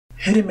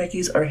Hidden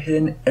Mickeys are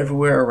hidden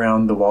everywhere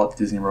around the Walt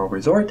Disney World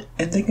Resort,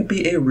 and they can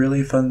be a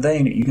really fun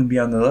thing you can be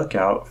on the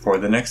lookout for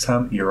the next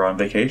time you're on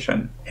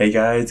vacation. Hey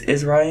guys,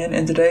 it's Ryan,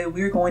 and today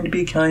we're going to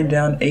be counting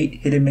down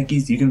 8 hidden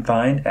Mickeys you can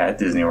find at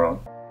Disney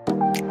World.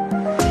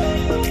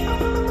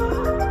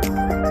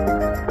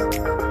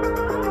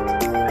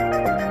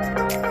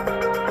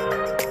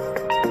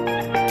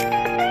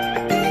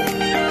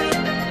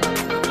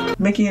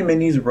 Mickey and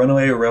Minnie's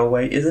Runaway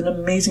Railway is an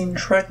amazing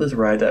trackless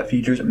ride that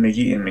features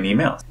Mickey and Minnie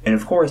Mouse. And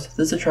of course,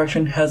 this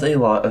attraction has a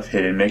lot of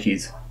hidden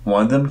Mickeys.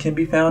 One of them can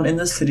be found in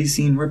the city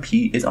scene where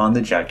Pete is on the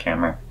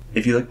jackhammer.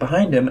 If you look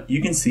behind him,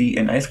 you can see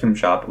an ice cream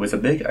shop with a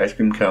big ice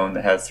cream cone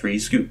that has 3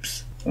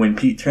 scoops. When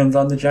Pete turns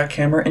on the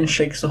jackhammer and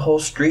shakes the whole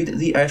street,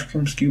 the ice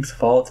cream scoops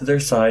fall to their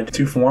side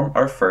to form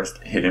our first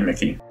hidden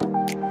Mickey.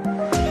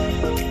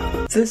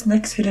 This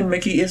next hidden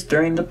Mickey is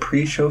during the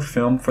pre-show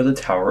film for the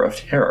Tower of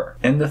Terror.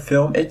 In the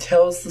film, it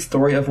tells the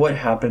story of what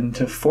happened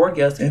to 4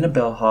 guests in a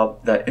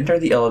bellhop that enter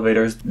the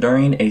elevators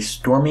during a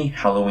stormy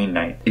Halloween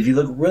night. If you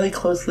look really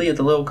closely at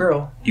the little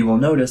girl, you will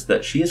notice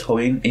that she is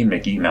holding a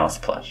Mickey Mouse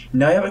plush.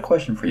 Now I have a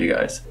question for you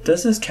guys.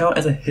 Does this count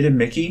as a hidden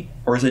Mickey,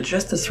 or is it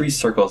just the 3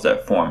 circles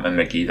that form a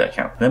Mickey that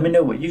count? Let me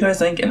know what you guys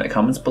think in the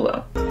comments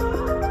below.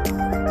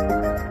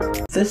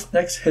 This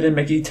next hidden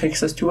Mickey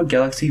takes us to a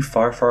galaxy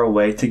far, far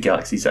away to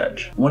Galaxy's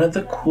Edge. One of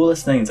the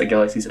coolest things at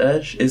Galaxy's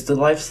Edge is the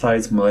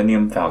life-size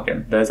Millennium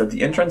Falcon that is at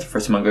the entrance for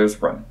Smuggler's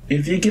Run.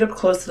 If you get up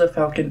close to the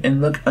Falcon and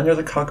look under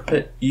the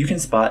cockpit, you can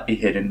spot a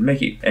hidden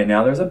Mickey. And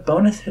now there's a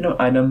bonus hidden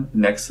item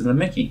next to the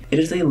Mickey. It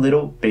is a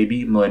little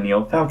baby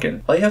Millennium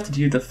Falcon. All you have to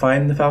do to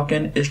find the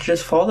Falcon is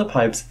just follow the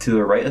pipes to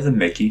the right of the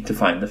Mickey to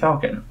find the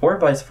Falcon, or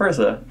vice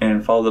versa,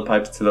 and follow the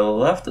pipes to the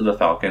left of the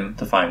Falcon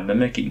to find the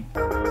Mickey.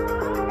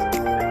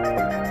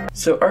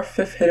 So our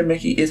 5th hidden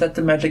Mickey is at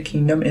the Magic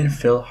Kingdom in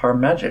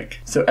PhilharMagic.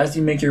 So as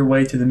you make your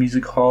way to the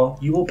music hall,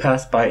 you will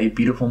pass by a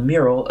beautiful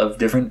mural of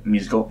different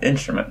musical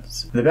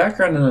instruments. The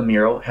background of the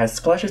mural has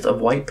splashes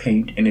of white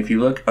paint, and if you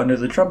look under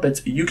the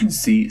trumpets, you can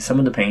see some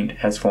of the paint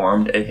has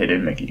formed a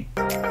hidden Mickey.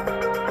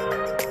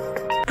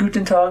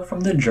 Guten Tag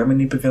from the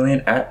Germany Pavilion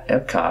at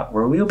Epcot,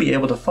 where we will be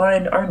able to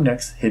find our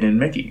next hidden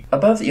Mickey.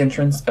 Above the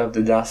entrance of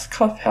the Das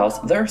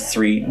Kaufhaus, there are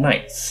 3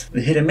 knights.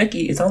 The hidden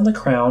Mickey is on the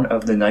crown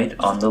of the knight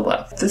on the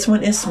left. This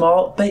one is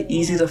small, but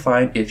easy to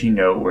find if you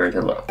know where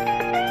to look.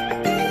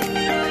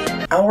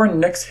 Our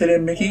next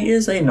hidden Mickey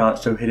is a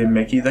not-so-hidden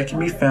Mickey that can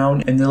be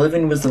found in the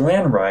Living with the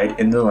Land ride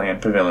in the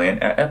Land Pavilion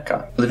at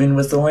Epcot. Living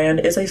with the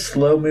Land is a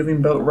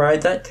slow-moving boat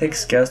ride that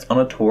takes guests on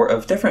a tour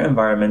of different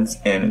environments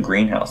and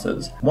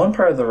greenhouses. One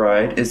part of the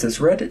ride is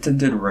this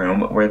red-tinted room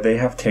where they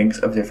have tanks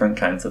of different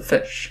kinds of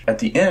fish. At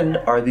the end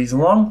are these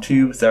long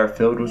tubes that are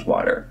filled with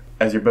water.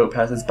 As your boat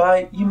passes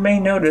by, you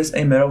may notice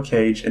a metal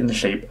cage in the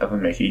shape of a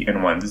Mickey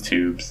in one of the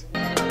tubes.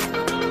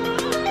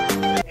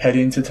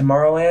 Heading to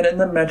Tomorrowland in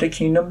the Magic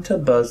Kingdom to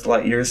Buzz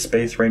Lightyear's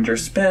Space Ranger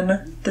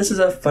Spin. This is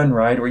a fun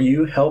ride where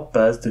you help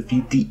Buzz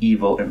defeat the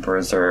evil Emperor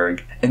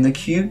Zurg. In the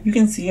queue, you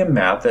can see a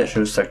map that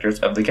shows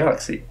sectors of the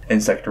galaxy. In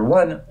Sector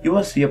 1, you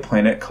will see a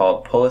planet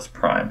called Polis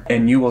Prime,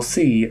 and you will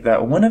see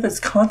that one of its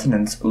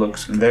continents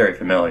looks very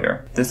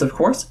familiar. This, of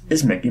course,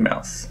 is Mickey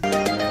Mouse.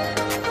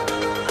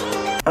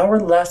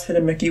 Our last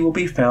hidden Mickey will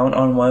be found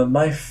on one of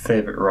my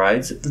favorite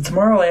rides, the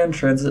Tomorrowland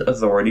Transit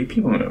Authority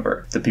People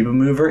Mover. The People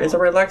Mover is a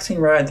relaxing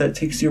ride that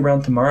takes you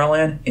around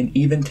Tomorrowland and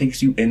even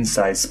takes you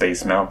inside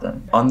Space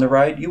Mountain. On the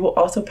ride, you will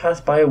also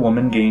pass by a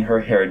woman getting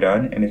her hair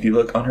done, and if you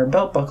look on her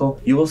belt buckle,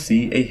 you will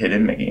see a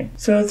hidden Mickey.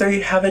 So there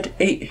you have it,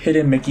 8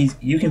 hidden Mickeys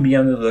you can be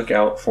on the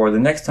lookout for the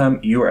next time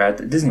you are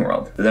at Disney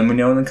World. Let me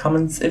know in the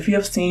comments if you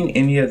have seen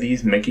any of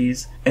these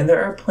Mickeys, and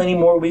there are plenty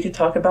more we could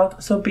talk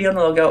about, so be on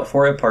the lookout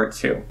for a part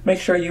 2. Make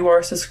sure you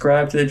are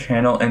subscribe to the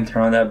channel and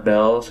turn on that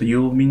bell so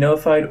you will be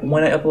notified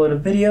when I upload a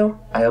video.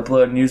 I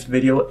upload a news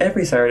video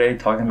every Saturday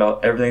talking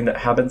about everything that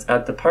happens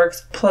at the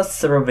parks, plus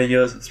several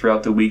videos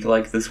throughout the week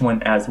like this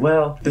one as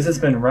well. This has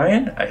been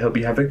Ryan. I hope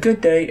you have a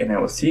good day, and I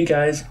will see you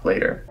guys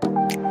later.